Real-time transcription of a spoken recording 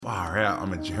far out,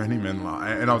 I'm a journeyman.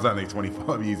 And I was only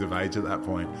 25 years of age at that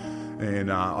point.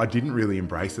 And I didn't really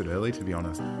embrace it early, to be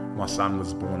honest. My son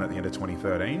was born at the end of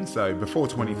 2013. So before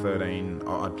 2013,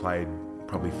 I'd played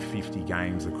probably 50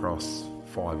 games across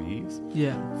 5 years.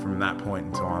 Yeah. From that point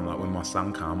in time, like when my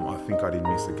son come, I think I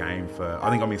didn't miss a game I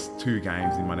think I missed 2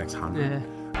 games in my next 100. Yeah.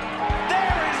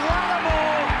 There is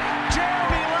Latimore,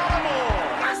 Jeremy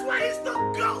Latimore. That's why he's the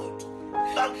GOAT.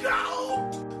 The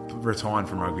GOAT. Retiring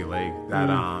from rugby league, that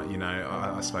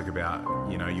I spoke about,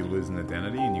 you lose an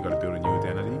identity and you've got to build a new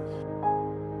identity.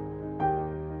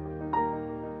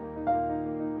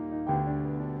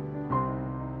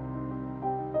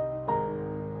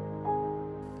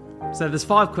 So there's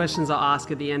 5 questions I ask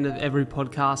at the end of every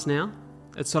podcast now.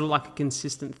 It's sort of like a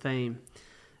consistent theme.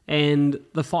 And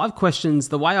the 5 questions,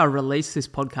 the way I release this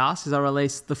podcast is I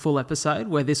release the full episode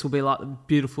where this will be like the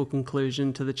beautiful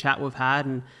conclusion to the chat we've had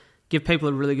and give people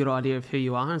a really good idea of who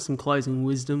you are and some closing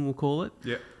wisdom, we'll call it.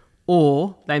 Yeah.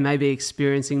 Or they may be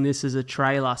experiencing this as a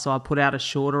trailer. So I put out a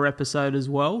shorter episode as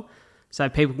well. So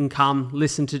people can come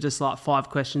listen to just like 5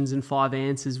 questions and 5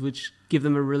 answers, which give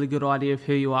them a really good idea of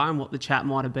who you are and what the chat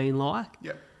might have been like.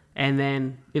 Yep. And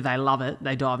then if they love it,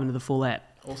 they dive into the full app.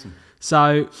 Awesome.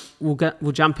 So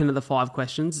we'll jump into the 5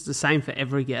 questions. It's the same for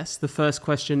every guest. The first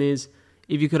question is,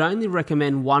 if you could only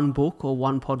recommend one book or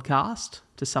one podcast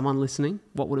to someone listening,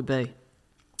 what would it be?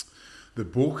 The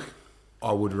book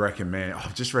I would recommend,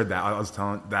 I've just read that. I was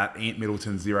telling that Ant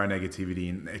Middleton's Zero Negativity,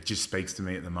 and it just speaks to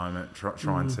me at the moment,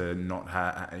 trying to not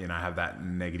have that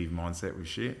negative mindset with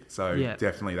shit. So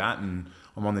definitely that. And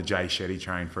I'm on the Jay Shetty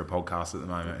train for a podcast at the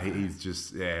moment. He's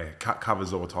just,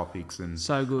 covers all topics. And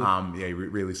so good.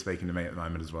 Really speaking to me at the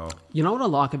moment as well. You know what I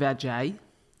like about Jay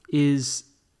is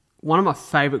one of my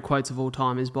favourite quotes of all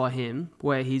time is by him,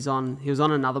 where he was on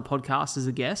another podcast as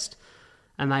a guest,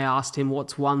 and they asked him,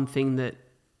 what's one thing that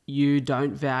you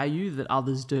don't value that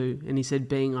others do? And he said,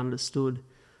 being understood.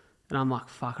 And I'm like,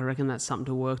 fuck, I reckon that's something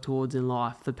to work towards in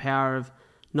life. The power of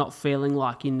not feeling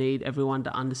like you need everyone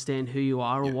to understand who you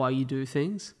are or why you do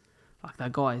things. Like,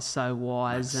 that guy is so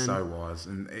wise. So wise.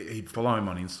 And he'd follow him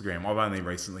on Instagram. I've only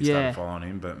recently started following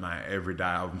him, but mate, every day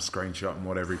I'm screenshotting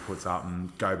whatever he puts up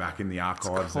and go back in the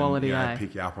archives quality, and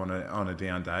pick you up on a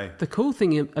down day. The cool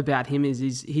thing about him is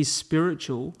he's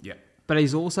spiritual, but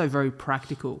he's also very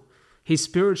practical. He's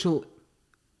spiritual,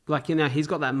 he's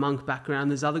got that monk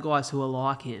background. There's other guys who are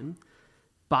like him,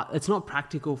 but it's not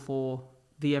practical for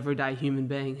the everyday human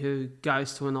being who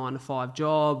goes to a 9-to-5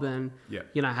 job and,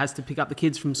 has to pick up the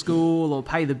kids from school or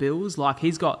pay the bills. Like,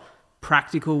 he's got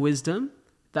practical wisdom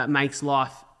that makes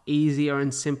life easier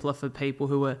and simpler for people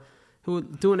who are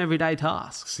doing everyday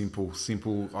tasks. Simple.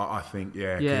 I think,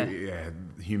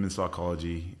 human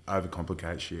psychology,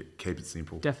 overcomplicate shit, keep it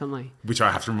simple. Definitely. Which I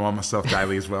have to remind myself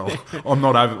daily as well. I'm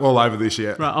not all over this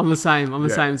yet. Right, I'm the same.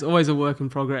 It's always a work in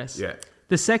progress. Yeah.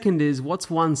 The second is, what's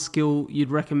one skill you'd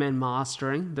recommend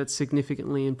mastering that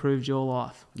significantly improved your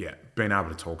life? Yeah, being able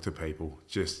to talk to people.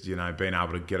 Just, being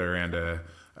able to get around a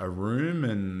room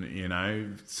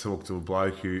and, talk to a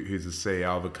bloke who's the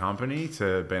CEO of a company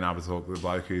to being able to talk to a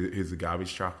bloke who's the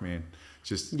garbage truck man.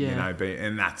 Just,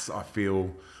 and that's, I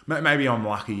feel, maybe I'm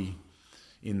lucky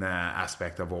in that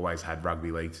aspect. I've always had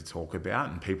rugby league to talk about,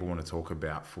 and people want to talk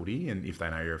about footy, and if they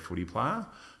know you're a footy player.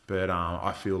 But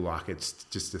I feel like it's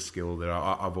just a skill that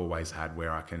I've always had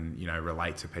where I can,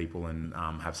 relate to people and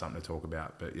have something to talk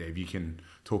about. But yeah, if you can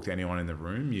talk to anyone in the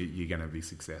room, you're going to be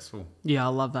successful. Yeah, I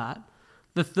love that.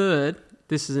 The third,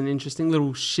 this is an interesting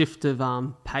little shift of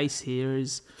pace here,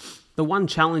 is the one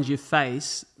challenge you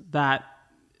face that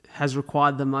has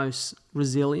required the most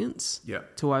resilience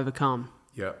to overcome.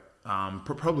 Yeah,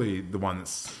 probably the one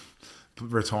that's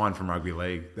retiring from rugby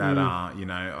league. That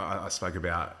I spoke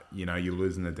about. You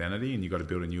lose an identity and you got to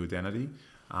build a new identity.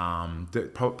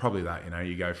 Probably that.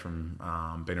 You go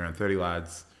from being around 30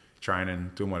 lads,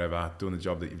 training, doing whatever, doing the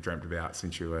job that you've dreamt about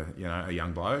since you were a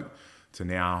young bloke, to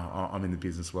now I'm in the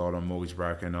business world. I'm mortgage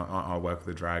broker and I work with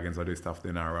the Dragons. I do stuff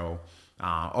with the NRL.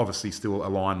 Obviously still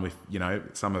aligned with,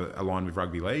 some of it aligned with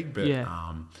rugby league, but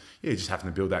just having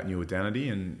to build that new identity.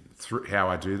 And how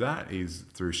I do that is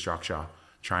through structure,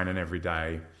 training every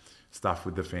day, stuff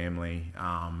with the family,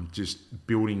 just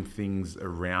building things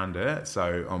around it.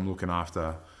 So I'm looking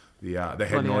after the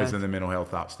head noise and the mental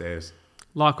health upstairs.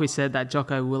 Like we said, that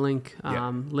Jocko Willink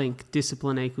link,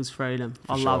 discipline equals freedom.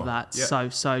 I love that.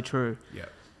 Yep. So true.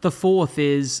 Yep. The fourth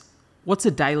is, what's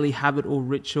a daily habit or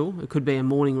ritual? It could be a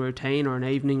morning routine or an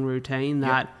evening routine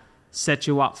that sets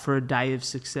you up for a day of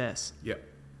success. Yep.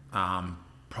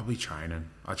 Probably training.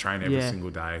 I train every single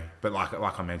day. But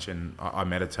like I mentioned, I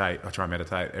meditate. I try and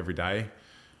meditate every day.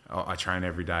 I train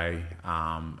every day,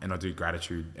 and I do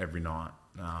gratitude every night.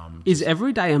 Is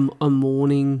every day a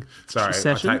morning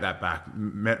session? I take that back.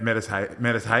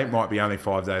 Meditate might be only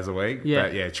 5 days a week. Yeah.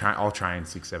 But yeah, I'll train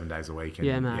 6-7 days a week.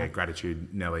 And mate.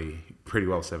 Gratitude nearly pretty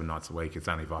well 7 nights a week. It's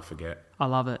only if I forget. I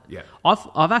love it. Yeah.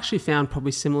 I've actually found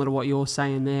probably similar to what you're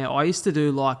saying there. I used to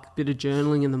do like a bit of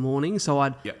journaling in the morning. So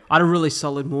I had a really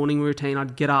solid morning routine.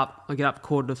 I'd get up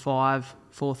 4:45,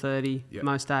 4:30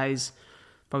 most days,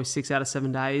 probably 6 out of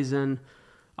 7 days. And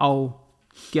I'll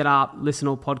get up, listen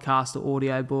to a podcast or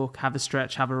audio book, have a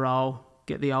stretch, have a roll,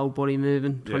 get the old body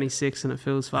moving. 26 and it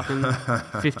feels fucking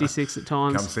 56 at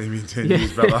times. Come see me in 10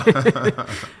 years, brother.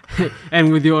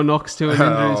 And with your knocks to and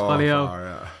injuries, bloody hell.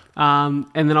 Yeah.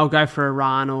 And then I'll go for a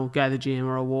run or go to the gym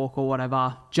or a walk or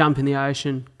whatever, jump in the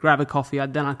ocean, grab a coffee,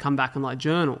 then I'd come back and like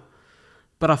journal.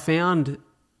 But I found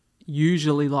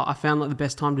the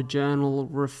best time to journal or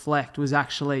reflect was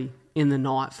actually in the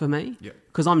night for me.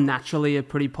 Because I'm naturally a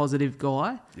pretty positive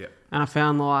guy. And I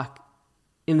found like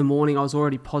in the morning I was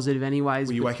already positive anyways.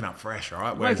 Well, you're waking up fresh,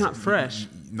 right? Waking up fresh.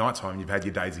 Nighttime, you've had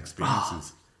your day's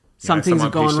experiences. Some things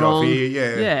have gone wrong.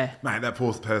 Yeah. Mate, that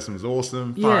poor person was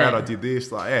awesome. Far out, I did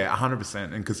this. Like, 100%.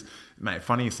 And because, mate,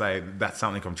 funny you say, that's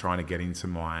something I'm trying to get into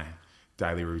my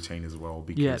daily routine as well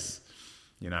because,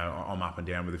 you know, I'm up and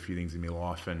down with a few things in my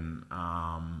life. And,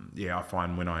 I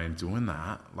find when I am doing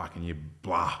that, like, and you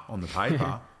blah on the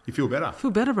paper, you feel better.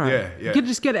 Feel better, bro. Yeah. You can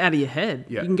just get it out of your head.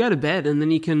 You can go to bed and then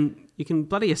you can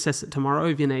bloody assess it tomorrow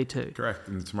if you need to. Correct.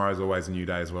 And tomorrow's always a new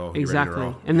day as well.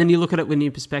 Exactly. And then you look at it with a new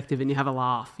perspective and you have a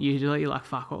laugh. Usually you're like,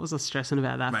 fuck, what was I stressing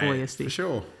about that for yesterday?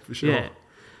 For sure. Yeah.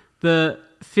 The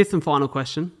fifth and final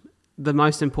question, the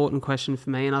most important question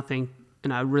for me, and I think, you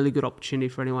know, a really good opportunity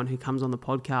for anyone who comes on the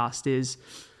podcast is,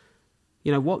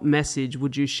 you know, what message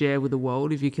would you share with the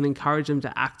world if you can encourage them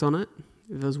to act on it?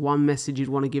 If there was one message you'd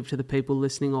want to give to the people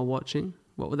listening or watching,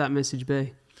 what would that message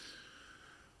be?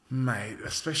 Mate,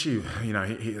 especially, you know,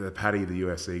 the Paddy, the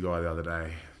UFC guy the other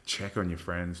day, check on your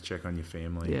friends, check on your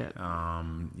family. Yeah.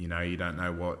 You know, you don't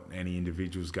know what any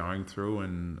individual's going through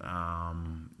and,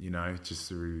 you know, just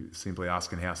through simply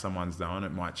asking how someone's doing,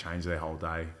 it might change their whole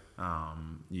day.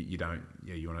 You don't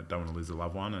want to lose a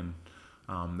loved one and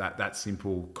that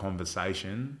simple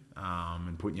conversation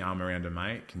and putting your arm around a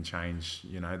mate can change,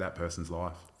 you know, that person's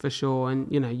life. For sure.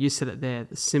 And, you know, you said it there,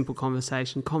 the simple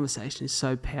conversation. Conversation is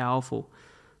so powerful.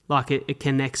 Like it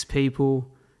connects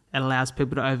people. It allows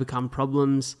people to overcome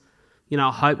problems. You know,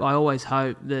 I always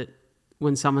hope that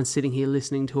when someone's sitting here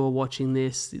listening to or watching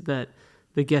this, that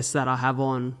the guests that I have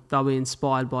on, they'll be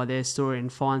inspired by their story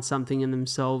and find something in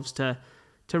themselves to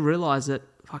realise that,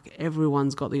 fuck,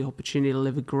 everyone's got the opportunity to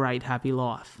live a great, happy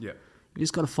life. Yeah. You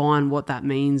just got to find what that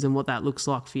means and what that looks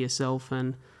like for yourself.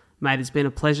 And, mate, it's been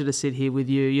a pleasure to sit here with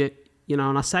you. You know,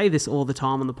 and I say this all the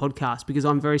time on the podcast because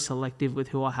I'm very selective with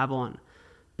who I have on.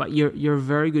 But you're a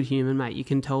very good human, mate. You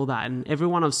can tell that. And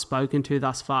everyone I've spoken to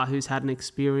thus far who's had an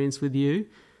experience with you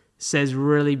says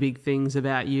really big things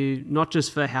about you, not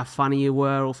just for how funny you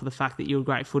were or for the fact that you're a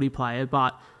great footy player,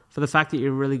 but for the fact that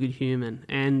you're a really good human.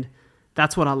 And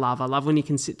that's what I love. I love when you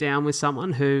can sit down with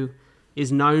someone who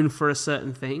is known for a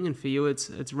certain thing, and for you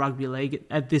it's rugby league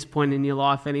at this point in your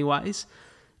life anyways,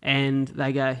 and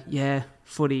they go, yeah,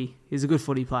 footy, he's a good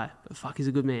footy player, but fuck, he's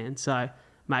a good man. So,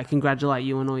 mate, congratulate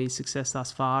you on all your success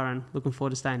thus far and looking forward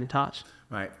to staying in touch.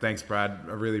 Mate, thanks, Brad.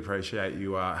 I really appreciate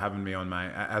you having me on,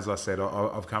 mate. As I said,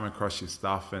 I've come across your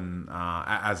stuff and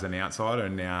as an outsider,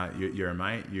 and now you're a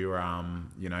mate.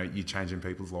 You're changing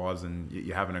people's lives and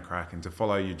you're having a crack. And to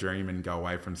follow your dream and go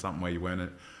away from something where you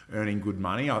weren't earning good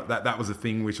money, that was a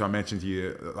thing which I mentioned to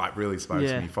you, like really spoke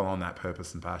to me, following that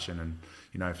purpose and passion. And,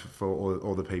 you know, for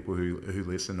all the people who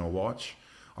listen or watch,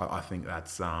 I think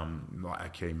that's like a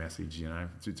key message, you know,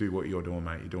 to do what you're doing,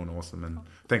 mate. You're doing awesome. And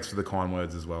thanks for the kind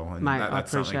words as well. And mate,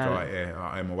 that's I appreciate something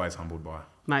I am always humbled by.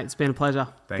 Mate, it's been a pleasure.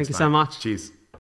 Thank you so much. Cheers.